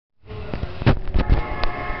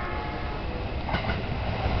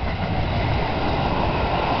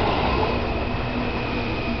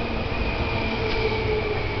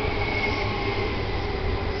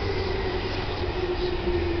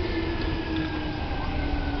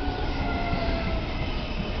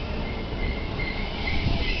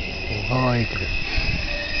1H です。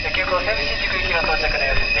急行西武新宿行きの到着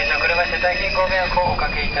です。電車遅れまして大変ご迷惑をおか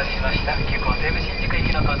けいたしました。急行西武新宿行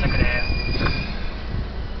きの到着です。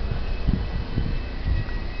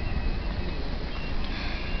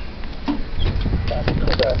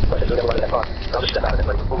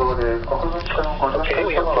Okay,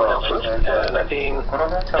 we have four announcements. That being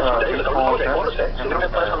class on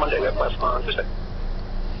Monday, we have class on Tuesday.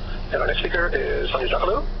 And our next speaker is Sonia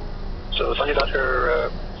Jacquelot. So Sonia got her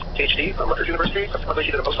PhD from Rutgers University. Subsequently,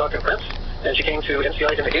 she did a postdoc in France. And she came to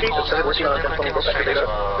NCI in the 80s and started working on transforming growth factor data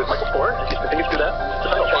with Michael Spohr. And she's continued to do that.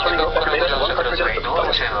 Despite transforming growth factor data and one customer genetic.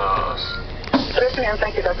 Good afternoon.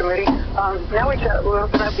 Thank you, Dr. Moody. Now we're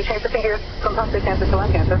going to be changing gears from prostate cancer to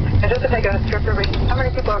lung cancer. And just to take a short survey, how many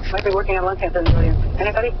people might be working on lung cancer in the audience?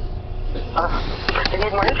 Anybody? You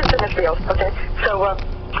need more interest in this field. Okay. So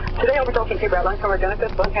today I'll be talking to you about lung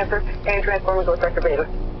tumorigenesis, lung cancer, and transforming growth factor beta.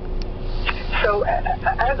 So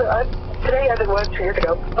today, as it was 2 years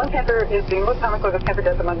ago, lung cancer is the most common cause of cancer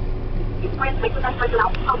death among. All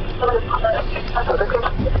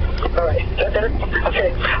right. Is that better?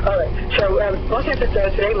 Okay. All right. So lung cancer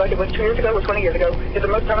today, like it was 2 years ago or 20 years ago, is the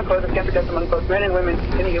most common cause of cancer death among both men and women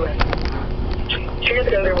in the U.S. 2 years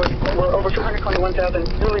ago, there were over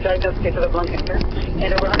 221,000 newly diagnosed cases of lung cancer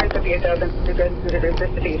and over 158,000 who disease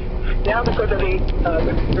this disease. Now, because of the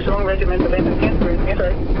strong regimens of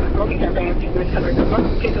anti-smoking campaigns in this country,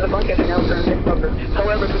 most cases of lung cancer now occur in smokers.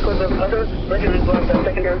 However, because of other regimens like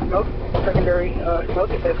secondary smoke,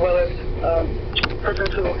 as well as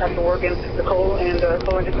persons who have to work in the coal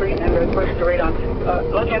industry and are exposed to radon,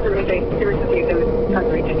 lung cancer is a serious disease in this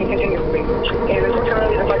country and continues to be. And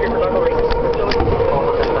unfortunately, the five-year survival rate is still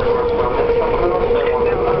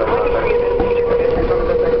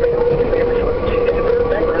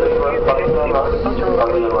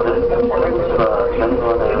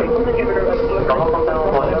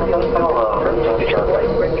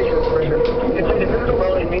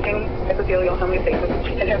in maintaining epithelial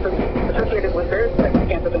homeostasis and has associated with various types of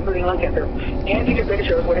cancers, including lung cancer. And TGF beta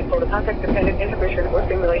shows what is called a context-dependent inhibition or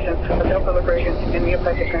stimulation of cell proliferation and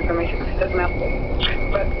neoplastic transformation. That's a mouthful.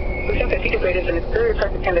 But we think that TGF beta is an very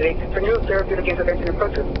attractive candidate for new therapeutic intervention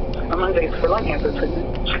approaches among these for lung cancer treatment.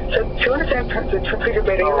 So to understand TGF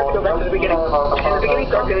beta, you have to go back to the beginning. And the beginning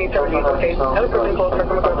starts in the 70s, okay? Another protein called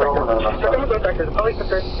sarcoma growth factor. Sarcoma growth factor is a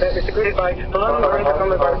polypeptide that is secreted by the lung membrane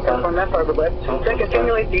sarcoma virus transformed mass fibroblasts that can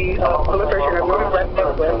stimulate the proliferation of normal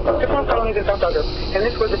fibroblasts to form colonies in cell cytoplasm. And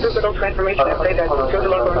this was a pivotal transformation assay that Joe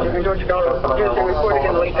DeLago and George Gallo used and reported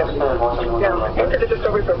in the late 70s. Now, after the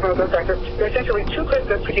discovery of sarcoma growth factor, there are essentially two classes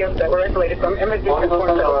of PGFs that were isolated from MSD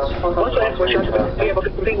transformed cells. One class was shown to be able to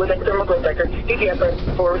compete with ectodermal growth factor, EGF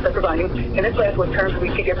for receptor binding, and this class was termed to be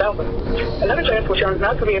TGF alpha. Another class was shown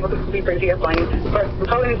not to be able to compete for EGF binding, but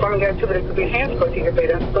colony forming activity could be enhanced by TGF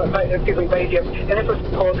beta, by EGF, and this was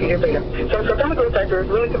called TGF beta. So sarcoma growth factor is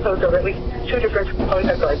really composed of at least two different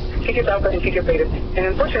polypeptides, TGF alpha and TGF beta. And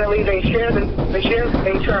unfortunately, they share a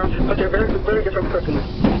term, but they're very different proteins.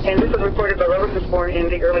 And this was reported by Robert and Spohr in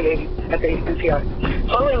the early 80s at the NCI.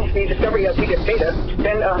 Following the discovery of TGF beta,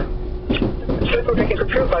 then cellular proteins were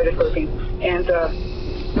purified this protein, and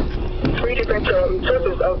three different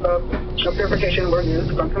sources of purification were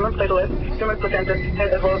used from human platelets, human placenta,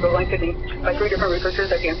 as well as the lung kidney by three different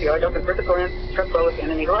researchers at the NCI, Dr. Bertha Florian, Chuck Wallace,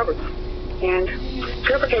 and Anita Roberts. And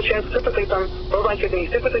purification, specifically from bovine kidney,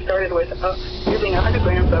 typically started with using 100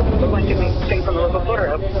 grams of bovine kidney obtained from the local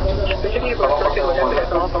slaughterhouse. The kidneys were extracted with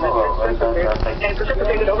ethanol from and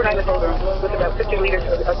precipitated overnight in Holder with about 50 liters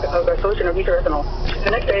of a solution of ether ethanol. The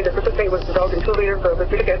next day, the precipitate was dissolved in 2 liters of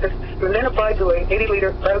acetic acid and then applied to a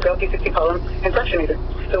 80-liter BioGel T60 column and fractionated.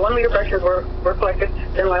 So 1 liter fractions were collected,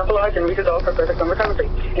 then lyophilized and redissolved for perfect chromatography.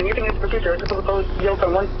 And using this procedure, the typical yield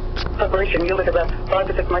from one preparation yielded about 5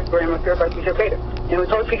 to 6 micrograms of purified TGF beta. And we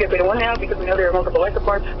call it TGF beta 1 now because we know there are multiple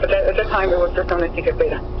isoforms, but at that time it was just known as TGF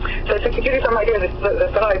beta. So to give you some idea of the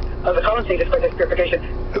size of the columns needed for this purification,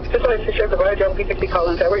 this slide shows the BioGel P60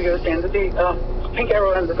 columns that were used, and the pink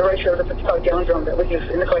arrow on the right shows the 55-gallon drum that was used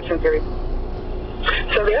in the collection period.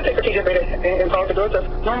 So the assay for TGF beta involves the growth of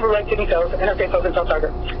normal red kidney cells, NRK cells, and cell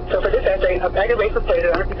target. So for this assay, a bag of base was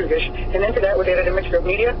plated on a petri dish, and then to that was added a mixture of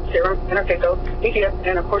media, serum, NRK cells, EGF,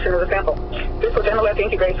 and a portion of the sample. This was then allowed to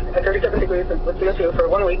incubate at 37 degrees with CO2 for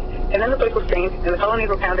 1 week, and then the plate was stained, and the colonies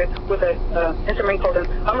were counted with an instrument called an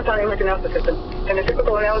Harmattan image analysis system. And the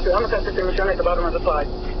typical analysis Harmattan system is shown at the bottom of the slide.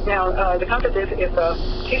 Now, the concept is if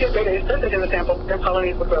TGF beta is present in the sample, then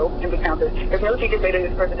colonies would grow and be counted. If no TGF beta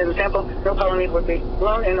is present in the sample, no colonies would be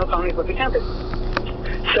grown and no colonies would be counted.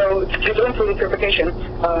 So to go through the purification,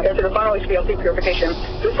 after the final HPLC purification,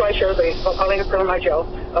 this slide shows a polyacrylamide gel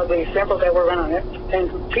of the samples that were run on it, and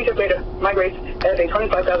TGF-beta migrates as a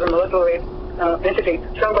 25,000 molecular weight entity,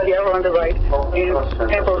 shown by the arrow on the right, in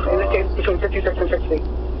samples, in this case, between 56 and 60.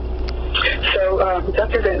 So,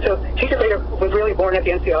 TGF-beta was really born at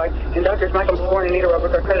the NCI, and Drs. Michael Bourne and Nita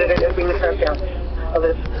Roberts are credited as being the transparent of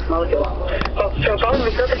this molecule. So following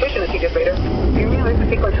the purification of TGF-beta, the amino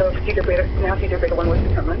sequence of TGF-beta, now TGF-beta 1 was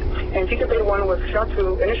determined, and TGF-beta 1 was shown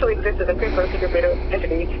to initially exist as a precursor TGF-beta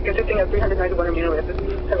entity consisting of 391 amino acids,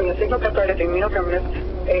 having a signal peptide at the amino terminus,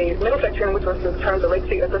 a middle section which was termed the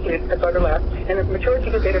latency associated peptide lab, and a mature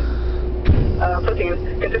TGF-beta protein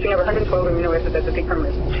consisting of 112 amino acids at the C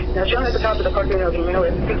terminus. Now shown at the top of the cartoon of the amino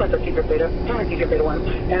acid sequence of TGF-beta, TGF-beta 1,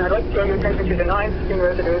 and I'd like to draw your attention to the 9 human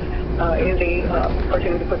residues in the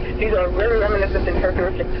cartoon, because these are very reminiscent and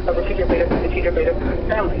characteristic of the TGF-beta and TGF-beta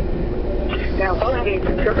family. Now, following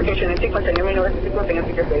the purification and sequencing amino acid sequencing of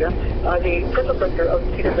TGF-beta, the crystal structure of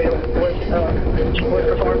TGF-beta was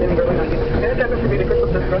performed in the early 90s. And this happens to be the crystal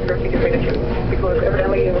structure of TGF-beta 2, because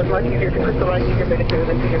evidently it was much easier to crystallize TGF-beta 2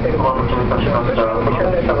 than TGF-beta 1. So, we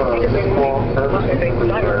show that TGF-beta 1 is a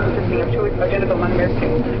dimer consisting of 2 identical monomeric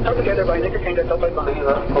chains held together by an interchange of sulfide bonds. This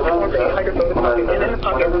forms a hydrophobic pocket, and in the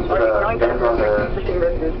pocket are 9 cysteine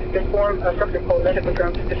residues that form a structure called that has been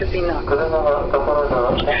termed the cysteine knot.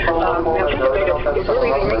 TGF-beta is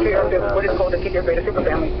really the matriarch of what is called the TGF-beta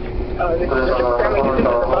superfamily. The superfamily consists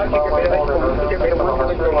of 5 TGF-beta isoforms, TGF-beta 1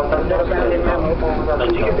 through 3, that are found in mammals,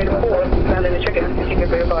 TGF-beta 4 found in the chicken, and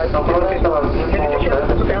TGF-beta 5 in the fish. In addition, the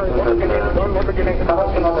superfamily also contains one morphogenic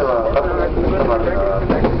protein, also known as glutamate,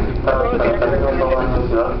 as well as the activin and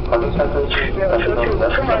so to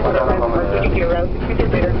summarize what I meant by CGP around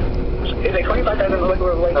TGF-beta is a 25,000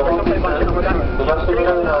 molecular weight sulfide bond homodimer.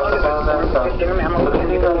 In mammals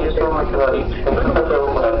and in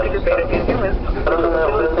TGF-beta in humans,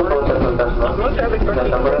 most average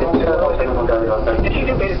persons and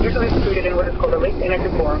TGF-beta is usually secreted in what is called a late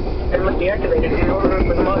inactive form and must be activated in order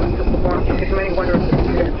for the molecule to perform its many wondrous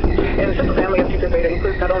events. And the superfamily of TGF-beta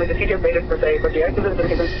includes not only the TGF-beta per se, but the activins,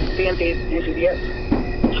 inhibins, DMPs, and GDFs.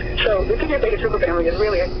 So the TGF-beta superfamily is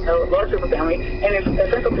really a large superfamily and is a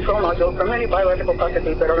central control module for many biological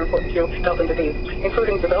processes that are important to health and disease,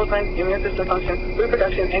 including development, immune system function,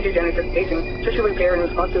 reproduction, angiogenesis, aging, tissue repair in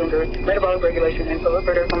response to injury, metabolic regulation, and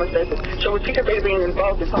proliferative homeostasis. So with TGF-beta being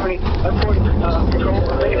involved in so many important control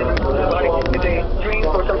mechanisms in the body, it's a dream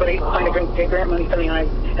for somebody trying to get grant money from the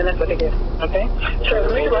United, and that's what they did. Okay? So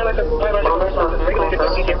the major biological responses regulated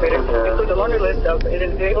by TGF-beta include a laundry list of it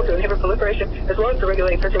is able to inhibit proliferation as well as to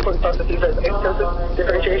regulate such important processes as apoptosis,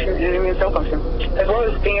 differentiation, and immune cell function, as well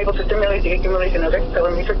as being able to stimulate the accumulation of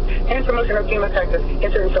extracellular matrix and promotion of chemotaxis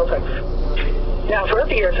in certain cell types. Now, throughout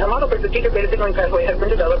the years, a model for the TGF-beta signaling pathway has been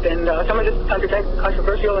developed, and some of this is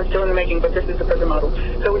controversial and still in the making, but this is the present model.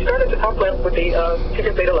 So we started at the top left with the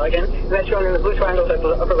TGF-beta ligand, and that's shown in the blue triangles at the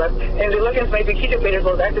upper left, and the ligands may be TGF-beta as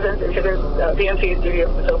well as activins, inhibins, DMPs,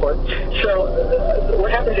 DDFs, and so forth. So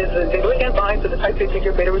what happens is the ligand binds to the type 2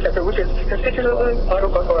 TGF-beta receptor, which is constitutively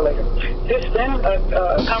autophosphorylated. This then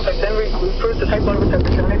complex then recruits the type 1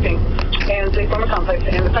 receptor 718, and they form a complex,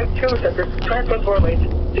 and the type 2 receptor transphosphorylates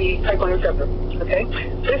the type 1 receptor. Okay?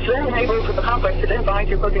 This then enables the complex to then bind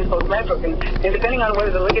to proteins called SMAD proteins, and depending on whether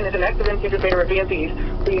the ligand is an activin, TGF-beta, or DMPs,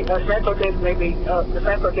 the SMAD proteins may be the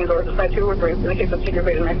SMAD proteins or the SMAD 2 or 3 in the case of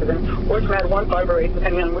TGF-beta and activin, or SMAD 1, 5, or 8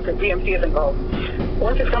 depending on which DMP is involved.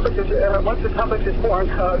 Once this complex is formed,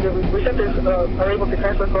 the receptors are able to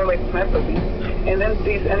transphosphorylate SMAD proteins, and then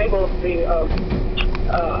these enable the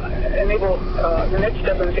next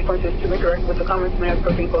step in the sequence is to interact with the common SMAD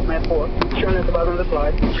protein called SMAD4, shown at the bottom of the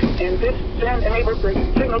slide. And this then enables the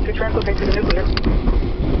signal to translocate to the nucleus.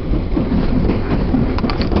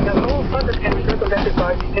 Now, the whole process can be circumvented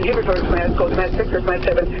by inhibitory SMAD called SMAD6 or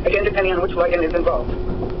SMAD7, again depending on which ligand is involved.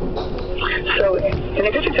 So, in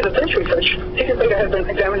addition to the bench research, TGF-beta has been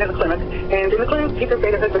examined in the clinic, and in the clinic,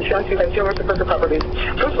 TGF-beta has been shown to have tumor suppressive properties.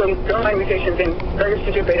 Firstly, germline mutations in various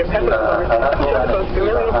TGF-beta pathway components have been shown to cause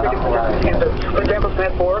familial predisposition to cancer. For example,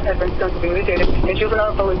 SMAD4 has been shown to be mutated in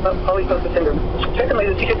juvenile polyposis syndrome. Secondly,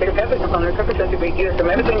 the TGF-beta pathway components have been shown to be either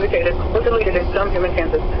somatically mutated or deleted in some human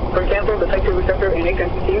cancers. For example, the type 2 receptor in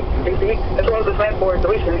HNCC, as well as the SMAD4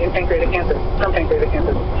 deletion in pancreatic cancer, some pancreatic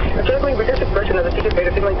cancers. And thirdly, reduced expression of the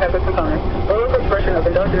TGF-beta signaling pathway component, or overexpression of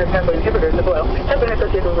endogenous pathway inhibitors as well, have been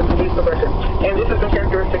associated with disease progression. And this has been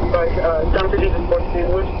characteristic by some diseases in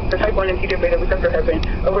which the type 1 and TGF-beta receptor have been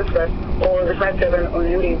overexpressed, or the SMAD7 or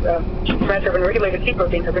the SMAD7 regulated T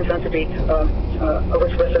protein have been shown to be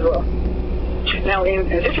overexpressed as well. Now,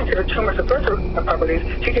 in addition to the tumor suppressor properties,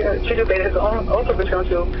 TGF-beta has also been shown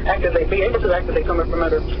to be able to activate tumor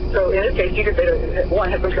promoter. So in this case, TGF-beta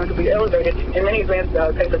 1 has been shown to be elevated in many advanced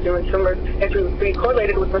types of human tumors and to be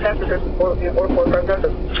correlated with metastasis or poor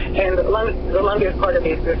prognosis. And the lung is part of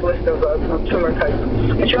this list of tumor types.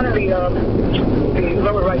 And shown in the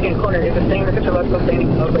lower right-hand corner is the same histological staining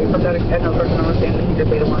of a prostatic adenocarcinoma and the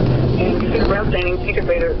TGF-beta 1. And you see the brown staining,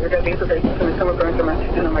 TGF-beta, there's got the interface between the tumor parenchyma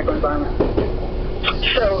and the microenvironment.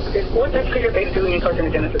 So, what does TGF-beta do in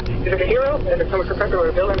carcinogenesis? Is it a hero as a tumor suppressor or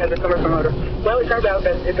a villain as a tumor promoter? Well, it turns out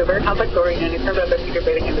that it's a very complex story, and it turns out that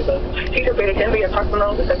TGF-beta can do both. TGF-beta can be a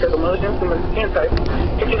proximal effector of malignant tumor phenotype.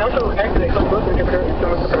 It can also activate a growth inhibitor and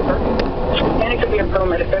tumor suppressor, and it can be a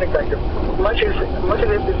pro-metastatic factor. Much of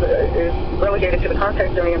this is relegated to the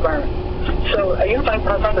context and the environment. So a unifying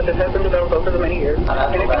hypothesis has been developed over the many years,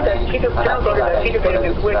 and it seems that TGF-beta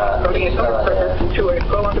can switch from being a tumor suppressor to a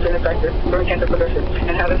pro-oncogenic factor during cancer progression.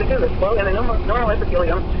 And how does it do this? Well, in the normal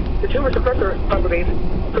epithelium, the tumor suppressor properties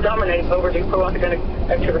predominate over the pro-oncogenic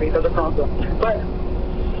activities of the chromosome. But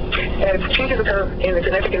as changes occur in the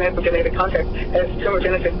genetic and epigenetic context, as tumor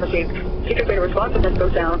genesis proceeds, TGF-beta responsiveness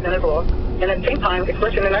goes down and is lost, and at the same time,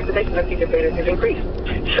 expression and activation of TGF-beta is increased.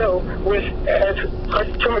 So, as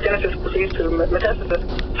tumor genesis proceeds to metastasis,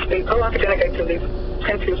 the pro-oncogenic activities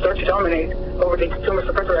tend to start to dominate over the tumor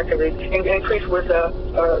suppressor activities and increase with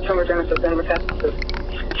tumor genesis and metastasis.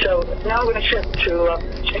 So now I'm going to shift to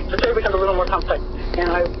the story becomes a little more complex. And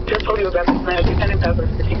I just told you about the SLAD-dependent pathways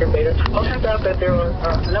for TGF-beta. It turns out that there are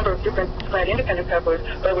a number of different SLAD-independent pathways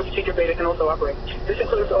by which TGF-beta can also operate. This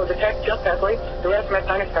includes the TAC-JUMP pathway, the RAS-MEK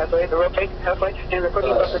kinase pathway, the ROTATE pathway, and the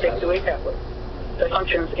protein phosphatase 2A pathway that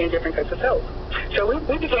functions in different types of cells. So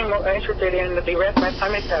we became more interested in the RAS-MEK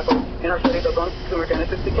kinase pathway in our studies of lung tumor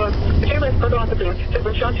genesis because the KRAS proteontopine has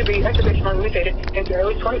been shown to be activationally mutated into at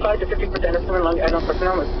least 25 to 50% of human lung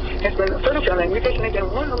adenocarcinomas. It's been further shown that mutation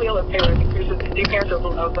in one allele of KRAS increases the appearance of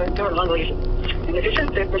human lung lesions. In addition,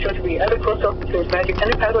 it's been shown to be added close-up between the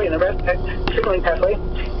SLAD-dependent pathway and the RAS-MEK signaling pathway,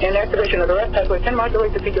 and activation of the RAS pathway can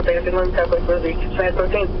modulate the TGF-beta signaling pathway for the SLAD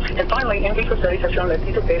protein. And finally, in vitro studies have shown that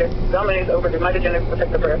TGF-beta dominates over the mitogenic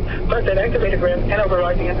effect of RAS, but that activated RAS can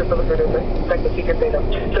override the interproliferative effect of TGF-beta.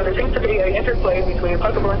 So there seems to be an interplay between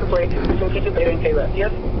possible interplay between TGF-beta and KRAS.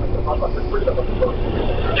 Yes?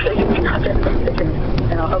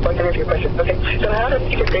 And I'll hope I can answer your question. Okay, so how does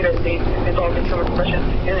TGF-beta be involved in tumor suppression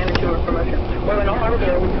and in tumor promotion? Well, in all our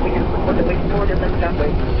research, we can look at least 4 different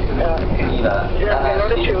pathways. In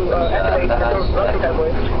order to activate the tumor suppression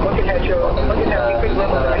pathway, one can have increased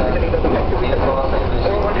levels of activity of effective receptors,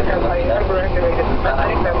 or one can have a hyperactivated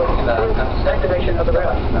kinase pathway through activation of the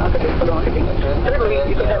RAS oncogene. Thirdly,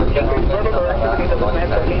 you can have increased levels of activity of the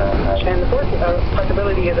SLAD protein. And the fourth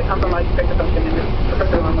possibility is a compromised effector function in the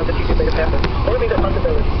suppressor arm of the TGF-beta pathway. What would be the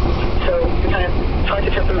possibility? So we kind of try to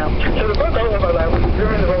test them out. So the core goal of our lab was to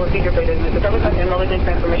determine the role of TGF-beta in the development and malignant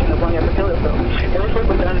transformation of lung epithelial cells. And this work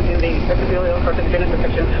was done in the epithelial carcinogenesis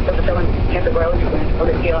section of the Cell and Cancer Biology Branch, or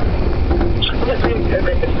the CI.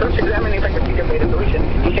 First, examine the effect of TGF-beta deletion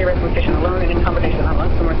in KRAS mutation alone and in combination on lung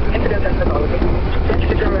tumor incidence and pathology. First,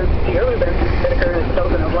 determine the early events that occur in the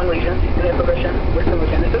development of lung lesion and their progression with tumor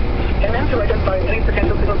genesis, and then to identify any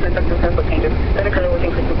potential signal transduction pathway changes that occur with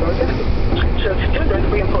increasing tumor genesis. So to do this,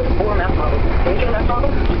 we employed 4 mouse models: the aging mouse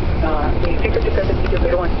model, the C57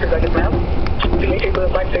 TGF-beta1 heterozygous mouse, the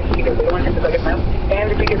HA-Black6 TGF-beta1 heterozygous mouse, and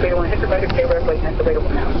the TGF-beta1 heterozygous KRAS latent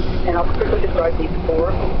activatable mouse. And I'll quickly describe these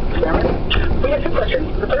 4 experiments. We had 2 questions.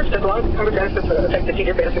 The first is lung tumor genesis affect the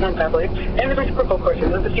TGF-beta signaling pathway, and the reciprocal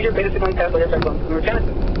question is the TGF-beta signaling pathway affect lung tumor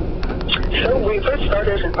genesis. So we first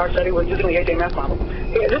started our study with using the AJ mouse model.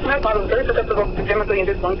 This mouse model is very susceptible to chemically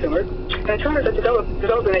induced lung tumors, and tumors that develop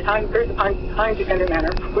in a time-dependent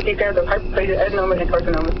manner with the appearance of hyperplasia, adenoma, and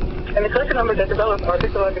carcinomas. And the carcinomas that develop are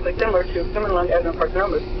histologically similar to human lung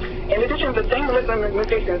adenocarcinomas. In addition, the same molecular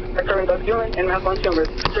mutations occur in both human and mouse lung tumors,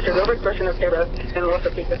 such as overexpression of KRAS and loss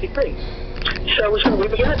of p53. So we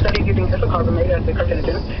began a study using ethylcarbamate as the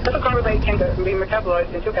carcinogen. Ethylcarbamate can be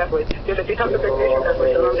metabolized in 2 pathways. There's a detoxification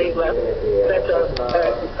pathway shown on the left that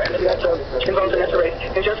involves an esterase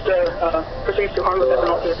and just proceeds to harm the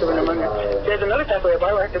ethanol to an ammonia. There's another pathway, a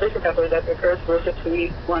bioactivation pathway, that occurs through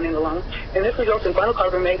CYP2E1 in the lung, and this results in vinyl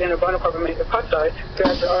carbamate and a vinyl carbamate epoxide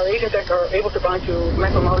that are agents that are able to bind to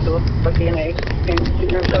macromolecules like DNA and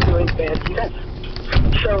subdoing bad events.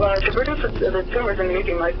 So to reduce the tumors in the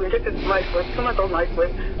aging mice, we injected mice with 2-month-old mice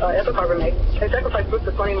with ethylcarbamate and sacrificed groups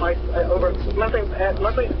of 20 mice over monthly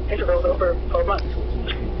intervals over 12 months.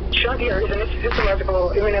 Shown here is an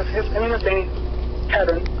histological immunostaining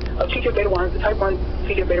pattern of TGF-beta1, the type 1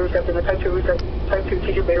 TGF-beta receptor, and the type 2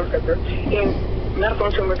 TGF-beta receptor in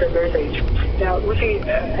maliform tumors at various age. Now, we see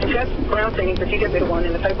intense ground staining for TGF-beta1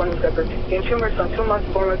 and the type 1 receptor in tumors from 2 months,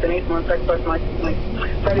 4 months, and 8 months, sacrificed mice.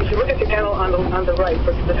 But if you look at the panel on the right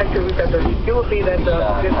for the type 2 receptor, you will see that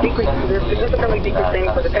there's significantly decreased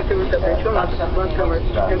staining for the type 2 receptor in 2 months, lung tumors,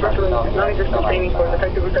 and virtually non-existent staining for the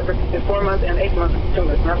type 2 receptor in 4 months and 8 months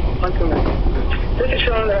tumors, not lung tumors. This is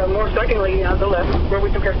shown more strikingly on the left, where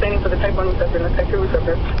we compare staining for the type 1 receptor and the type 2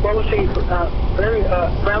 receptor, where we see very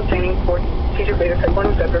ground staining for TGF-beta type 1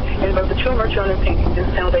 receptor in both the tumor shown in pink in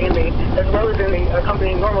panels A and B, as well as in the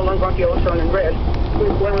accompanying normal lung bronchioles shown in red.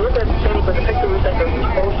 When we look at staining for the type 2 receptor,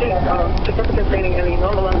 we see significant staining in the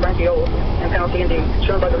normal lung bronchioles in panels C and D,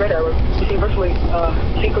 shown by the red arrows. We see virtually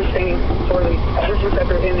decreased staining for this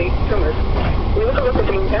receptor in the tumors. We also look at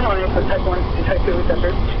the mRNA for type 1 and type 2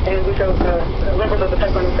 receptors, and we show levels of the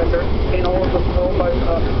type 1 receptor in all 5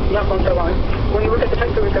 maliform cell lines. When you look at the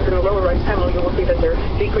type 2 receptor in the lower right panel, you will see that there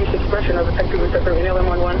decreased expression of the type 2 receptor in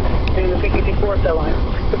LM11 and the PTC4 cell line.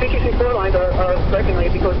 The PTC4 lines are strikingly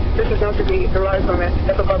because this is known to be derived from an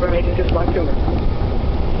ethylcarbamate-induced lung tumor.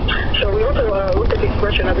 So we also looked at the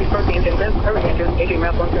expression of these proteins in very aging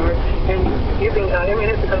maliform tumors, and using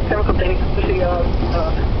immunochemical staining, we see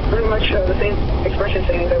very much the same expression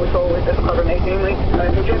staining that we saw with ethylcarbamate, namely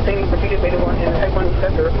immune staining for TGF-beta1 and the type 1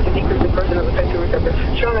 receptor to decrease expression of the type 2 receptor.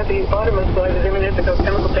 Shown at the bottom of the slide is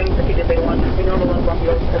immunochemical staining for TGF-beta1 in normal lung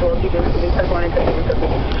bronchioles, as well as type 1 and type 2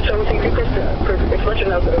 receptors. So we see decreased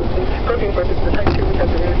expression of the protein for the type 2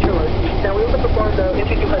 receptor in the tumors. Now we also performed in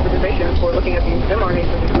situ hybridization for looking at the mRNA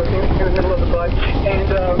for these proteins in the middle of the slide, and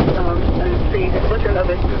the expression of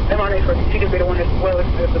the mRNA for TGF-beta1 as well as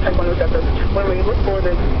the type 1 receptor. When we look for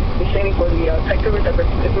the staining for the type 2 receptor,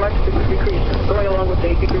 it's much decreased, going along with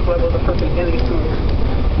the decreased levels of protein in these tumors.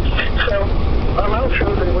 So our model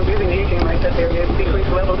shows that we're using the aging mice that there is decreased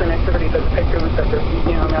levels and activities of the type 2 receptor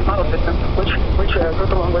in our mouse model system, which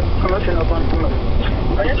goes along with promotion of lung tumor.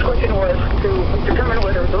 Our next question was to determine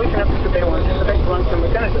whether deletion of TGF-beta1 affects lung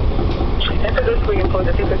tumorigenesis. And for this, we employed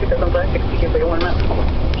the C57 Black 6 TGF-beta1 mouse.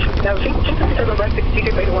 Now, C57 Black 6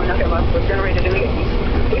 TGF-beta1 knockout mouse was generated in the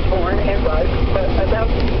 80s. It's born and thrives, but about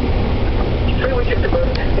 3 weeks after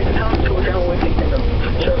birth, it succumbs to a general wasting syndrome.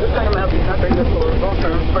 So this kind of mouse is not very good for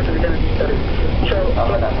long-term carcinogenesis studies. So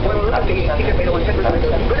when we look at the TGF-beta1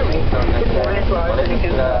 heterozygous glutamate, it's born and thrives, and it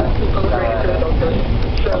can proliferate into adulthood.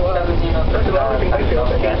 So first of all, we think we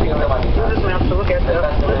use this mouse to look at the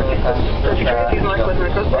so she treated these mice with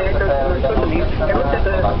mercosamine and looked at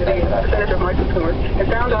the percentage of mice with tumors, and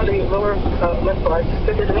found on the lower left side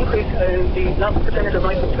that there's an increase in the percentage of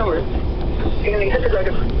mice with tumors in the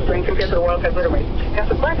heterozygous strain compared to the wild-type glutamate. And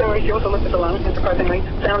surprisingly, she also looked at the lung and surprisingly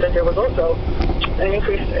found that there was also an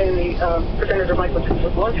increase in the percentage of mice with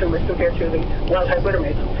lung tumors compared to the wild-type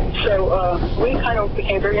glutamate. So we kind of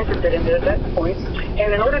became very interested in this at that point.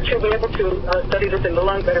 And in order to be able to study this in the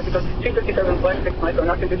lung better, because C57 Black 6 mice are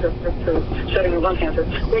not conducive to studying lung cancer,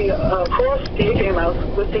 we crossed the AGA mouse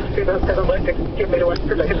with C57 Black 6 TGF-beta1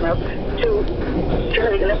 heterozygous mouse to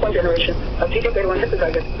generate an F1 generation of TGF-beta1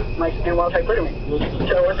 heterozygous mice and wild-type glutamate.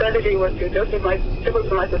 So our strategy was to dose these mice, sequence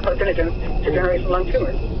the mice with carcinogens to generate lung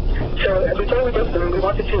tumors. So before we dosed them, we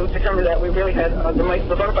wanted to determine that we really had the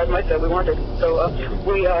bona fide mice that we wanted. So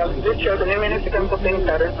this shows an immunochemical staining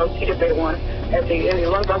pattern of TGF-beta1 in the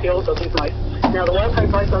lung bronchioles of these mice. Now the wild-type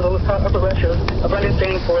mice on the upper left shows abundant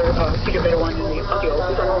staining for TGF-beta1 in the bronchioles.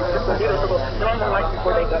 These are normal mice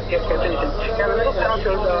before they get carcinogen. Now the middle panel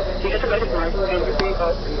shows the heterozygous mice, and you see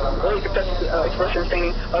really successful expression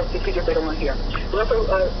staining of the TGF-beta1 here. We also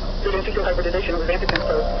did in situ hybridization with antigen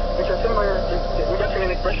probes, which are similar reduction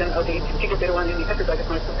in expression of the TGF-beta1 in the heterozygous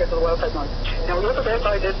mice compared to the wild-type mice. Now we also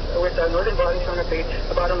verified this with northern blotting shown at the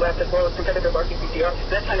bottom left, as well as competitive RT-PCR.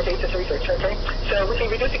 That's kind of basis research, okay? So we see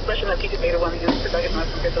reduced expression of TGF-beta1 in the heterozygous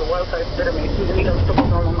mice compared to the wild-type glutamate in these unstable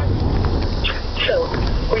normal mice. So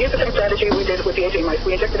we used the same strategy we did with the aging mice.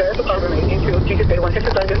 We injected our ethylcarbamate into TGF-beta1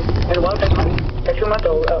 heterozygous and wild-type mice at 2 months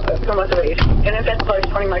of age, and then sacrificed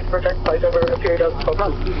 20 mice per sacrifice over a period of 12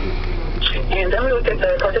 months. And then we looked at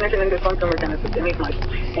the carcinogen-induced lung tumorigenesis in these mice.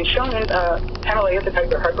 And shown in panel A is the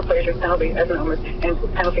type of hyperplasia, panel B adenomas,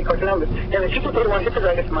 and panel C carcinomas. And the TGF-beta1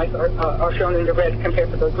 heterozygous mice are shown in the red compared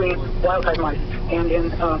to the green wild-type mice. And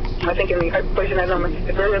I think in the hyperplasia adenoma,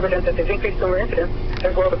 it's very evident that there's increased tumor incidence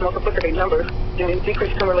as well as multiplicity numbers and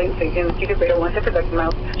decreased tumor latency in the TGF-beta1 heterozygous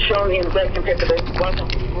mouse, shown in red compared to the wild-type.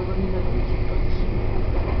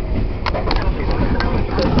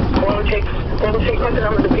 While the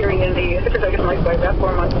carcinomas appearing in the heterozygous mice by about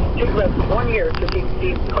 4 months, it takes about 1 year to see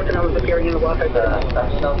the carcinomas appearing in the wild type mice. We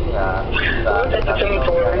looked at the training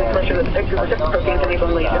for an expression of the type 2 receptor proteins in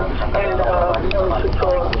evil lesions, and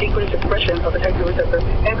for decreased expression of the type 2 receptor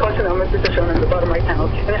and carcinomas, which are shown in the bottom right panel,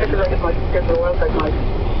 in the heterozygous mice compared to the wild type mice.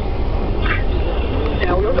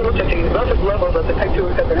 Now, we also looked at the relative levels of the type 2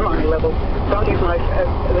 receptor mRNA levels from these mice as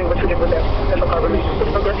they were treated with ethylcarbamate, with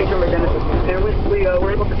progressive tumorigenesis. And we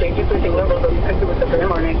were able to see decreasing levels of type 2 receptor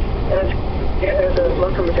mRNA as a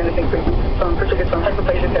lung tumorigenesis increase proceeded from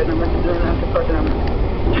hyperplasia adenoma and then carcinoma.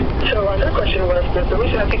 So our third question was, does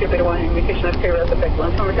deletion of TGF-beta1 and mutation of KRAS affect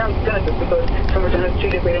lung tumorigenesis, because tumorigenesis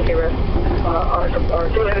TGF-beta and KRAS are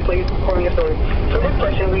theoretically forming a story. So this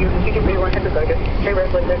question, we used the TGF-beta1 heterozygous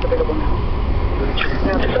KRAS-like available now.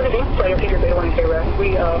 Now, to study the interplay of TGF-beta1 and KRAS,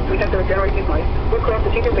 we had to generate these mice. We crossed the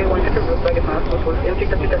TGF-beta1 heterozygous mouse, which was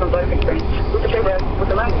MC57 biopic strain, with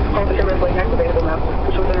the mouse called the KRAS-like activatable mouse,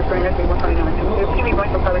 which was in a strain SB129. We have TV mice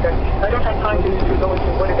from Polydex. I don't have time to go into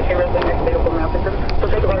what is the KRAS-like activatable mouse. For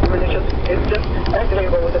sake of argument, it's just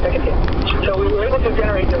activatable with the second hit. So we were able to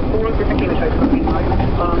generate the 4 different phenotypes from these mice.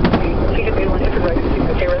 The TGF-beta1 heterozygous,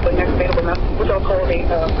 the KRAS-like activatable mouse, which I'll call the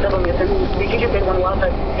double mutant. The TGF-beta1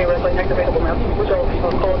 wild-type KRAS-like activatable mouse, which I'll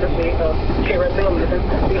call just the KRAS single mutant.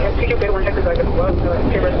 The TGF-beta1 heterozygous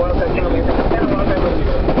KRAS wild-type single mutant, and the wild-type little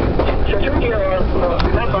mutant. So shown here are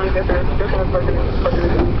map lines that are different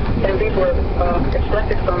carcinogens, and these were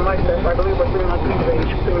extracted from mice that I believe were 3 months of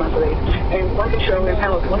age. And one can show in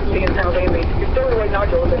panels, one can see in panel A and B, the still white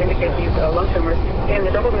nodules that indicate these lung tumors, and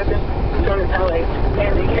the double mutant shown in panel A,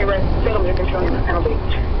 and the KRAS single mutant shown in panel B.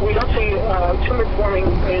 We don't see tumors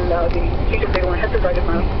forming in the TGF-beta1 heterozygous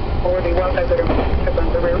mouse or the wild type that are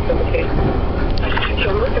the rare of the case. So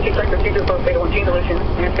we looked at the effect of TGF-beta1 gene deletion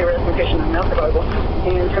and KRAS mutation on mouse survival.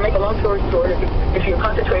 And to make a long story short, if you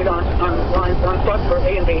concentrate on plots for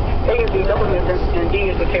A and B double mutant and D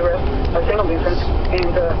is the KRAS single mutant, and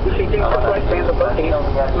you see big lifespans of both these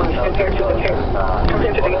compared to the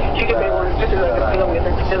TGF-beta1 heterozygous single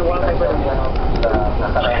mutant and the wild type little mutant.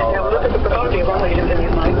 Now we look at the pathology of lung lesions in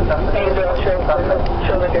these mice and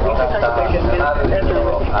show that there is a hyperplasia in the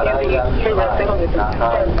KRAS single mutant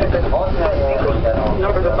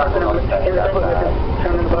numbers of carcinomas in the double mutant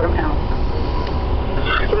shown in the bottom panel.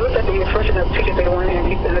 So we looked at the expression of TGF-beta1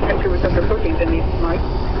 and the type 2 receptor proteins in these mice,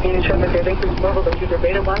 and it showed that there's increased levels of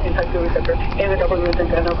TGF-beta1 and type 2 receptor and the double mutant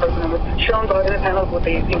adenocarcinomas shown in the panels with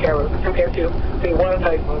the pink arrows compared to the wild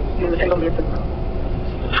type in the single mutant.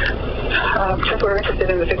 Since we're interested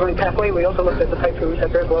in the signaling pathway, we also looked at the type 2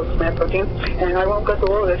 receptor as well as SMAD protein. And I won't go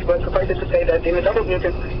through all of this, but suffice it to say that in the double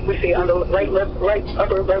mutant, we see on the right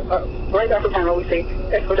upper panel, we see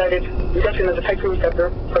expedited reduction of the type 2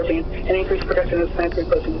 receptor protein and increased production of SMAD3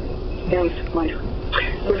 protein in these mice.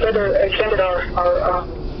 We further extended our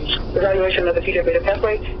evaluation of the TGF-beta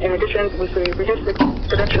pathway. In addition, we reduced the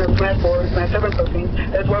production of SMAD4 and SMAD7 proteins,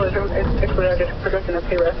 as well as expedited production of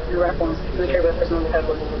KRAS and RAF1 in the KRAS signaling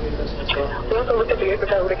pathway. We also looked at the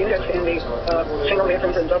apoptotic index in the single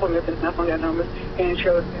mutant and double mutant mouse lung adenomas, and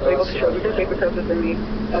were able to show reduced apoptosis in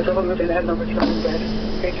the double mutant adenomas shown in red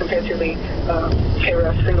compared to the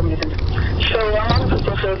KRAS single mutant. So our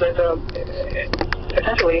model shows that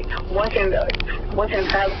essentially one can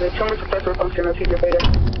have the tumor suppressor function of TGF-beta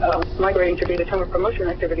migrating to be the tumor promotion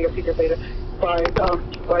activity of TGF-beta by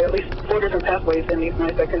at least 4 different pathways in these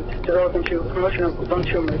mice that can develop into promotion of lung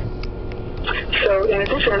tumors. So in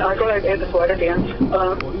addition, I thought I'd add the slide at the end.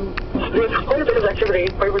 There's quite a bit of activity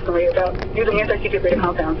quite recently about using anti-TGF-beta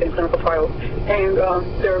compounds in clinical trials. And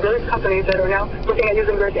there are various companies that are now looking at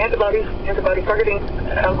using various antibody targeting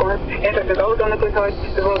algorithms, anti-synthetic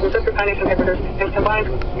nucleotides, as well as receptor kinase inhibitors, and combined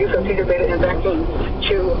use of TGF-beta in vaccines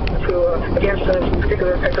against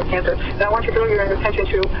particular types of cancer. Now I want to draw your attention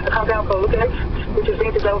to a compound called Lucanex, which is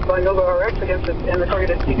being developed by NovaRx against and the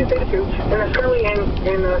targeted TGF-beta2, and it's currently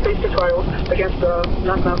in phase 2 trials against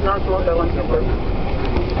non-small cell lung cancer.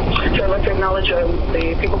 So I'd like to acknowledge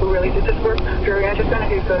the people who really did this work. Jerry Anderson,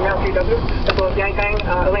 who's now CW, as well as Yang Kang,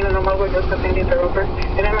 Elena Nomova, Joseph Sandy, and Sarah Oakers.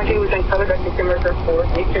 And MIT, we thank Tyler Beck and Kim Mercer for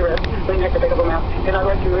the KRAS link activatable mouse. And I'd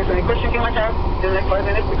like to answer any questions you might have in the next 5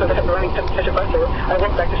 minutes because I have to run to catch a bus, so I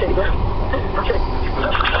walk back to Shady Grove. Okay.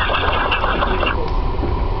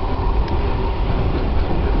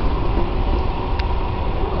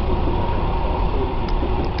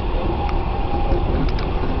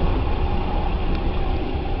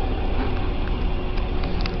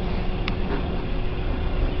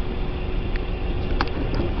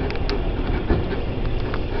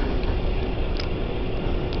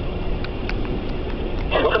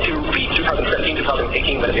 Welcome to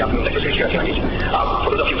 2017-2018 Wednesday afternoon lecture series here at CIH.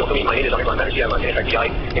 For those of you who don't know me, my name is Amit Banerjee. I'm an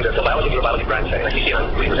NFI in the biology and neurobiology branch at NICC, and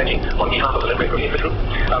I'm really presenting on behalf of the Membrane Protein Group.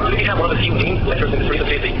 Today we have one of the few named lectures in the series of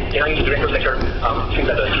days, the NIH Director's Lecture, since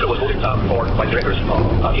that the speaker was voted for by directors of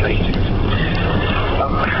the NIH Institute.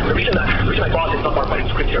 The reason I paused is not part of my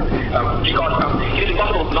script here, because it is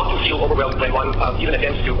impossible not to feel overwhelmed when one even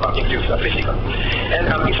attempts to introduce today's speaker. And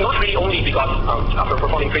it's not really only because after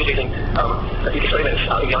performing trailblazing experiments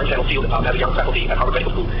in the ion channel field as a young faculty at Harvard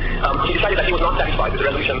Medical School, he decided that he was not satisfied with the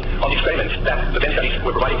resolution of the experiments that the Venn studies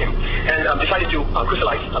were providing him, and decided to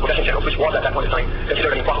crystallize potassium channels, which was at that point in time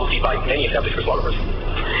considered an impossible feat by many established crystallographers.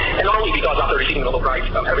 And not only because after receiving the Nobel Prize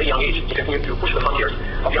at a very young age, he continued to push the frontiers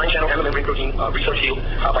of the ion channel and the membrane protein research field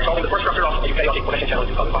by solving the first structure of a eukaryotic potassium channel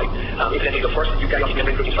in 2005, incidentally the first eukaryotic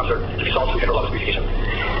membrane protein structure to be solved through heterologous purification.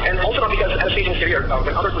 And also not because at a stage in his career,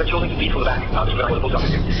 when others would have chosen to lead from the back, this is when I was a postdoc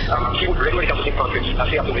with him, he would regularly come to the front trips,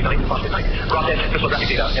 stay up till midnight, past midnight, process crystallographic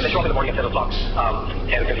data, and then show up in the morning at 7 o'clock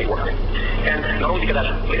and continue working. And not only because that's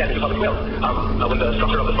late in 2012, when the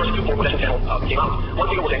structure of the first 2-pore potassium channel came out, one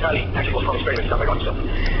figure was entirely was from experiments done by God himself.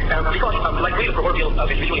 Because, like really the proverbial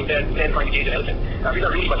visually impaired man trying to gauge an elephant, these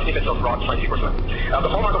are really but snippets of Rod's scientific personnel. The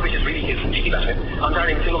hallmark of which is really his deeply passionate,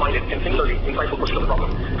 untiring, single-minded, and singularly insightful pursuit of the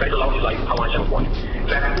problem that is allowed his life how ion channels work.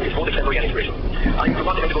 That is both exemplary and inspirational. I do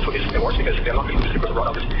not intend to go through his awards because they are not really descriptive of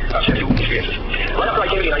Rod Alpert. Share few experiences. Right after I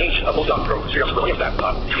came to the NIH postdoc from Sri Williams Lab,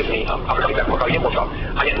 after coming back from a cardiac postdoc,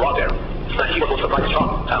 I met Rod there. He was both surprised and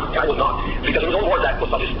shocked. I was not, because in his own word that was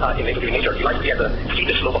published in Nature, he likes to be at the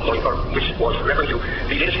steepest slope of the learning curve, which was referring to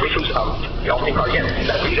the latest breakthroughs in cardiac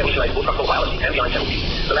that really revolutionized both structural biology and the ion channel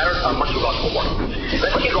field. The latter much through Rod's own work. When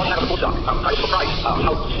I first came to Rod's lab as a postdoc, I was surprised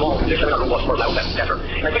how small this seminar room was for lab tester.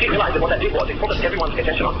 And I quickly realized that what that did was it focused everyone's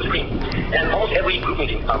attention onto the screen. And almost every group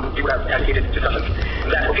meeting, we would have dedicated discussions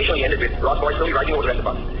that occasionally ended with Rod's voice slowly rising over the rest of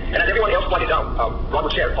us. And as everyone else quieted down, Rod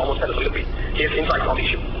would share, almost as a soliloquy, his insights on the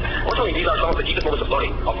issue. Fortunately, these are some of the deepest moments of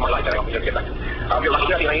learning of my life that I often get back to. We are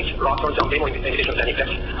lucky to have the NIH. Rod turns down demo invitations and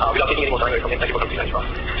accepts without taking any more time away from him. Thank you for coming to the NIH, Rod.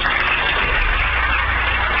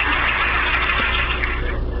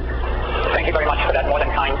 Thank you very much for that more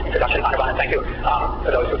than kind introduction, Anirban, and thank you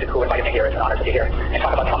for those who invited me here. It's an honor to be here and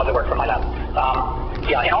talk about some of the work from my lab.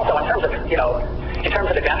 And also in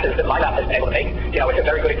terms of advances that my lab has been able to make, it's a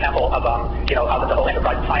very good example of, how the whole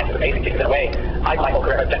enterprise of science is amazing, because in a way, my whole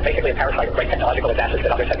career has been basically a parasite of great technological advances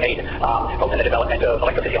that others have made, both in the development of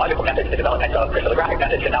electrophysiological methods, the development of crystallographic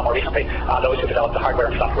methods, and now more recently, those who developed the hardware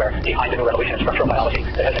and software behind the new revolution in structural biology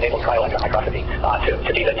that has enabled cryo-electron microscopy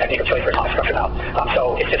to be the technique of choice for atomic structure now.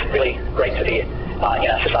 So it's just really great to be in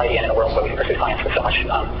a society and in a world where we can pursue science with so much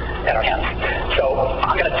at our hands. So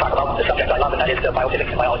I'm going to talk about the subject I love, and that is the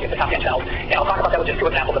biophysics and biology of potassium channels. And I'll talk about that with just 2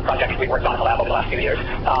 examples of projects we've worked on in the lab over the last few years.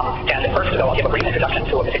 And first, I'll give a brief introduction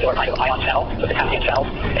to a particular kind of ion channel, the potassium channels.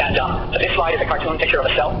 And this slide is a cartoon picture of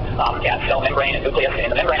a cell, and cell membrane and nucleus. And in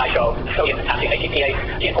the membrane, I show sodium, potassium, ATPase,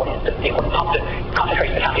 the important pump that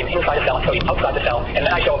concentrates potassium inside the cell and sodium outside the cell. And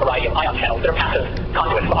then I show a variety of ion channels that are passive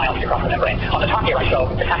conduits for ions across the membrane. On the top here, I show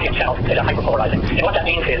potassium channels that are hyperpolarizing. And what that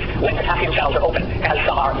means is when potassium channels are open, as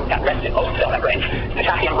some are at rest in most cell membranes,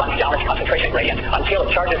 potassium runs down its concentration gradient until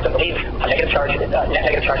it charges to leave a negative charge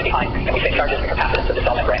behind, and we say charges the capacitance of the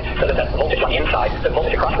cell membrane, so that the voltage on the inside, the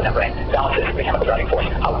voltage across the membrane, balances the chemical driving force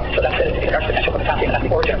out. So that's the inverse potential for potassium, and that's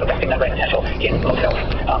the origin of the resting membrane potential in most cells.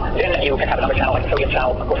 Then you can have another channel like the sodium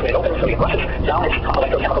channel. Of course, when it opens, sodium rushes down its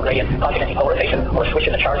electrochemical gradient, causing a depolarization or a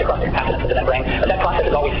switch in the charge across the capacitance of the membrane. But that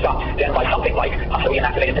process is always stopped then by something like a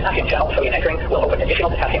sodium-activated potassium channel. Sodium entering will open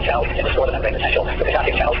additional potassium channels and restore the membrane potential. The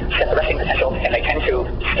potassium channels set the resting potential, and they tend to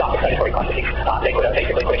stop excitatory processes. They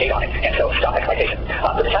basically put a gate on it, and so stop excitation.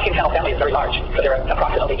 The potassium channel family is very large, so there are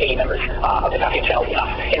approximately 80 members of potassium channels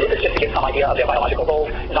enough. And this is just to give some idea of their biological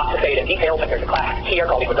roles, not to say it in detail, but there's a class here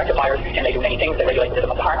called liquid rectifiers, and they do many things. They regulate the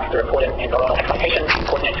rhythm of the heart. They're important in neuronal excitation,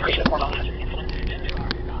 important in secretion of hormones such as insulin.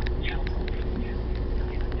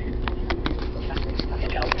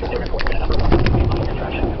 They're important in a number of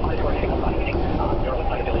interaction, auditory signal processing, neural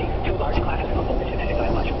excitability, 2 large classes of voltage-dependent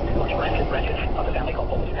ion branches of the family called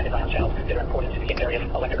voltage-dependent ion channels that are important in various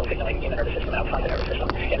electrical signaling in the nervous system and outside the nervous system.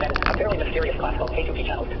 And then a fairly mysterious class called K2P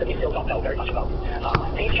channels that we still don't know very much about.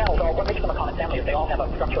 These channels are, what makes them a common family is they all have a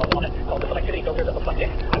structural element called the selectivity filter that looks like this.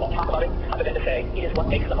 I won't talk about it other than to say it is what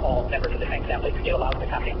makes them all members of the same family. It allows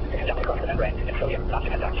potassium to conduct across the membrane and sodium not to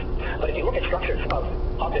conduct. But if you look at structures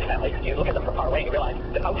of this family, you look at them from far away and you realize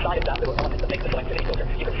that outside of that little element that makes the selectivity filter,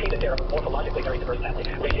 you can see that they're a morphologically very diverse family,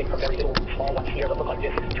 ranging from very little small ones here that look like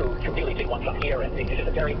this to really big ones up here, and it's just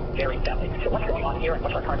a very varied family. So what's going on here, and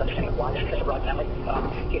what's our current understanding of why this is such a broad family?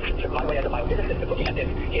 It's my way as a biologist. physicists are looking at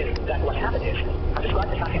this is that what happens is, I've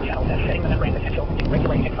described the potassium channels as setting the membrane potential and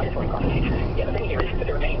regulating excitatory processes. Yeah, the thing here is that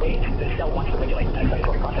there are many ways that the cell wants to regulate an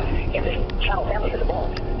excitatory process. And this channel family has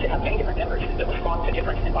evolved to have many different members that respond to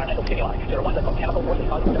different environmental stimuli. There are ones that call chemical forces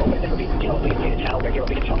cause them to open. This would be, a lead channel where here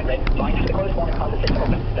will be shown in red, binds to the closed form and causes it to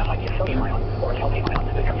open. That might be a sodium ion or a calcium ion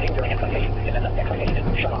that comes in during excitation, and then the excitation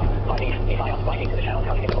is shut off by these ions binding to the channel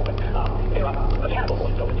and causing it to open. There are mechanical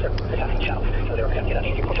forces open certain potassium channels. So there are, that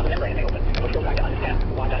means you push on the membrane and they open. And we're still trying to understand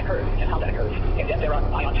why that occurs and how that occurs. And then there are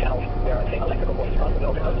ion channels where, say, electrical forces cause them to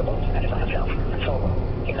open. Those are both managed ion channels. So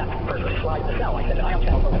in that first slide of the cell, I said that ion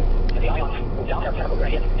channels open, and the ions move down their chemical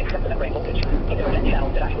gradient and set the membrane voltage. But there are then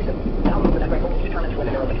channels that actually, the value of the membrane voltage determines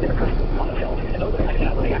whether there are electric currents on the cells. And those are the kind of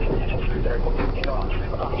channels where the actual potentials that are important in neurons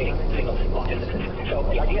for propagating signals long distances. So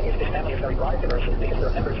the idea is this family is very broad and diverse because there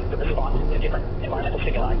are members that respond to different environmental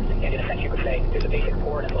stimuli. And in a sense, you could say there's a basic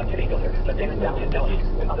core and a selectivity filter, but then that develops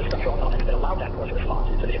with other structural elements that allow that core to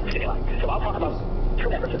respond to the different stimuli. So I'll talk about two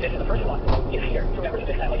members of this, and the first one is here. Two members of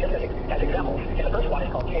this family just as examples. And the first one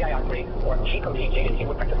is called KIR3, or G protein J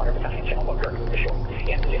wood rectifier potassium channel, or GERK for short.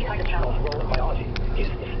 And this kind of channel's role in biology is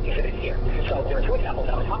exhibited here. So there are two examples,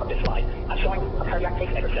 and on the top of this slide, I'm showing a cardiac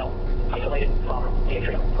pacemaker cell isolated from the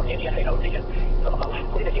atrium, from the GFA node region, from a mouse,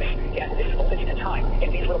 put it in use, and this is voltage and time,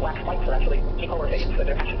 and these little black spikes are actually depolarizations, so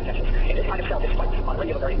they're action potentials. And this kind of cell just spikes on a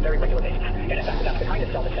very regular basis. And in fact, that's the kind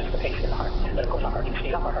of cell that sets the pace in the heart. But of course, our heart can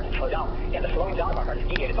speed up, our heart can slow down, and the slowing down of our heart is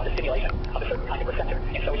mediated by the stimulation of a certain kind of receptor.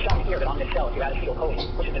 And so it's shown here that on this cell, if you add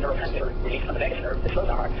acetylcholine, which is the neurotransmitter released from the vagus nerve that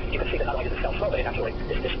slows our heart, you can see that not only does the cell slow, but it actually,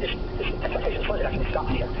 this excitation slows, it actually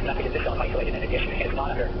stops here. And that's because this cell is isolated in addition, and it's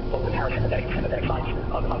not under both the parasympathetic and sympathetic sides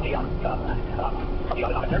of the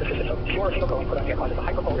autonomic nervous system. So pure acetylcholine put up here causes a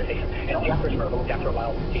hyperpolarization, and only after it's removed after a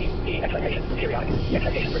while, the periodic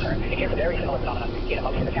excitation return. And here's a very similar phenomenon in a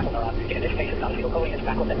mouse hippocampal neuron. And in this case, it's not acetylcholine, it's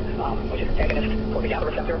baclofen, which is antagonist for the GABA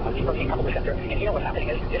receptor, a G protein coupled receptor. And here what's happening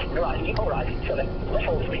is this neuron is depolarized so that the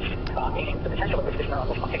threshold is reached, meaning the potential at which this neuron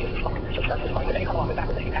will spontaneously spike. So it starts to spike, but then you come along with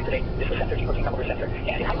baclofen, you activate this receptor, G protein coupled receptor,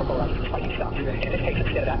 and it hyperpolarizes, the spiking stops. And in this case,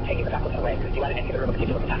 instead of that taking the baclofen away, you add an inhibitor of a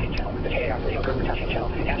particular potassium channel, the KIR3 or GERK potassium channel,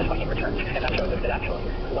 and the spiking returns. And that shows us that actually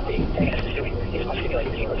what the antagonist is doing is by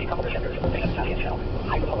stimulating the G protein coupled receptors, opening a potassium channel,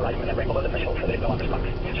 hyperpolarizing the membrane below the threshold so that it no longer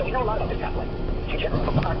spikes. So we know a lot about this pathway. In general,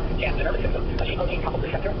 from the heart and the nervous system, a G protein coupled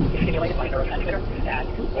receptor is stimulated by a neurotransmitter, and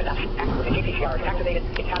when the GPCR is activated,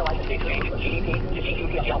 it catalyzes the exchange from GDP to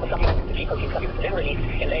GGP on the alpha subunit. The G protein subunits are then released,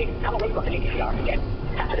 and they come away from the GPCR and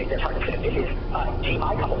activate their target. So this is GI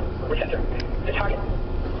coupled receptor. The target,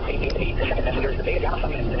 the second messenger is the beta gamma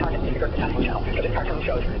subunit. The target is the GERK potassium channel. So this cartoon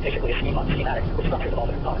shows basically a schematic with structures of all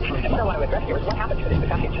the components. And what I want to address here is what happens to this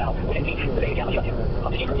potassium channel when it meets the beta gamma subunit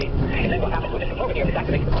of the G protein. And then what happens when it's over here is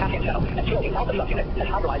activates the potassium channel until the alpha subunit has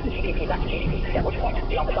hydrolyzed the GDP back to GDP. At which point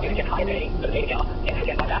the alpha subunit gets high affinity for the beta gamma, and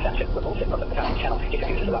again by mass action removes it from the potassium channel,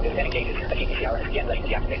 introduces the locus, then engages the GPCR, and again letting it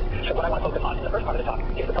deactivate. So what I want to focus on in the first part of the talk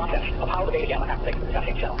is the process of how the beta gamma activates the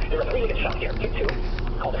potassium channel. There are three ligands shown here,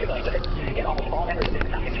 TYP2, called the signaling lipid, and almost all members of this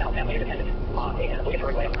potassium channel family are dependent on an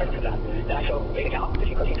obligatory way of presence of that. Then I show beta gamma, the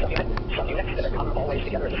G protein subunits that are come always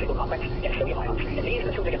together as a single complex, and sodium ions. And these are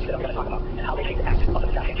the two ligands that I'm going to talk about, and how they take the act of the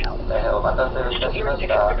potassium channel. お待たせいたしまし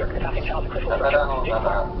た。宝の馬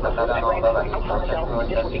場、宝の馬場に到着をい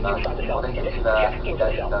たします。お出口は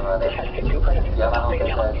左側です。山の手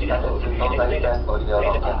線地下鉄東西線ご利用の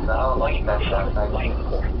お客様をお控えください。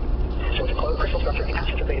So it's a closed crystal structure in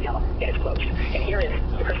absence of beta gamma, and it's closed. And here is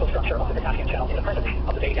the crystal structure of the potassium channel in the presence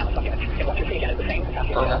of the beta gamma subunits. And what you see again is the same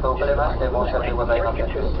potassium channel. 到着遅れまして申し訳ございませ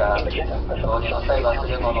んでした。導入の際は忘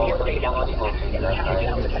れ物を取り物にご注意くださ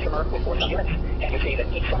い。And you see that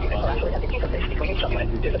each subunit, or actually at the interface between each subunit,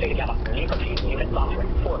 there's a beta gamma G protein unit bound to it.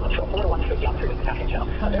 So 4 to 1 to the geometry of the potassium channel.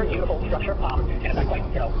 A very beautiful structure, and in fact quite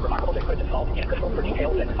remarkable. They could have solved in crystal for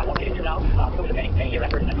details that I won't get into now. It was a many-year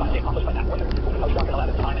effort, and finally accomplished by that was a postdoc in the lab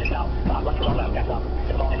at the time, and is now run for lab at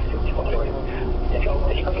the Ball Institute for Missouri. And so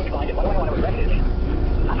the G protein blinded. What I want to address is,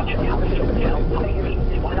 I'm not sure how this is over the channel. How many of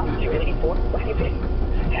you want to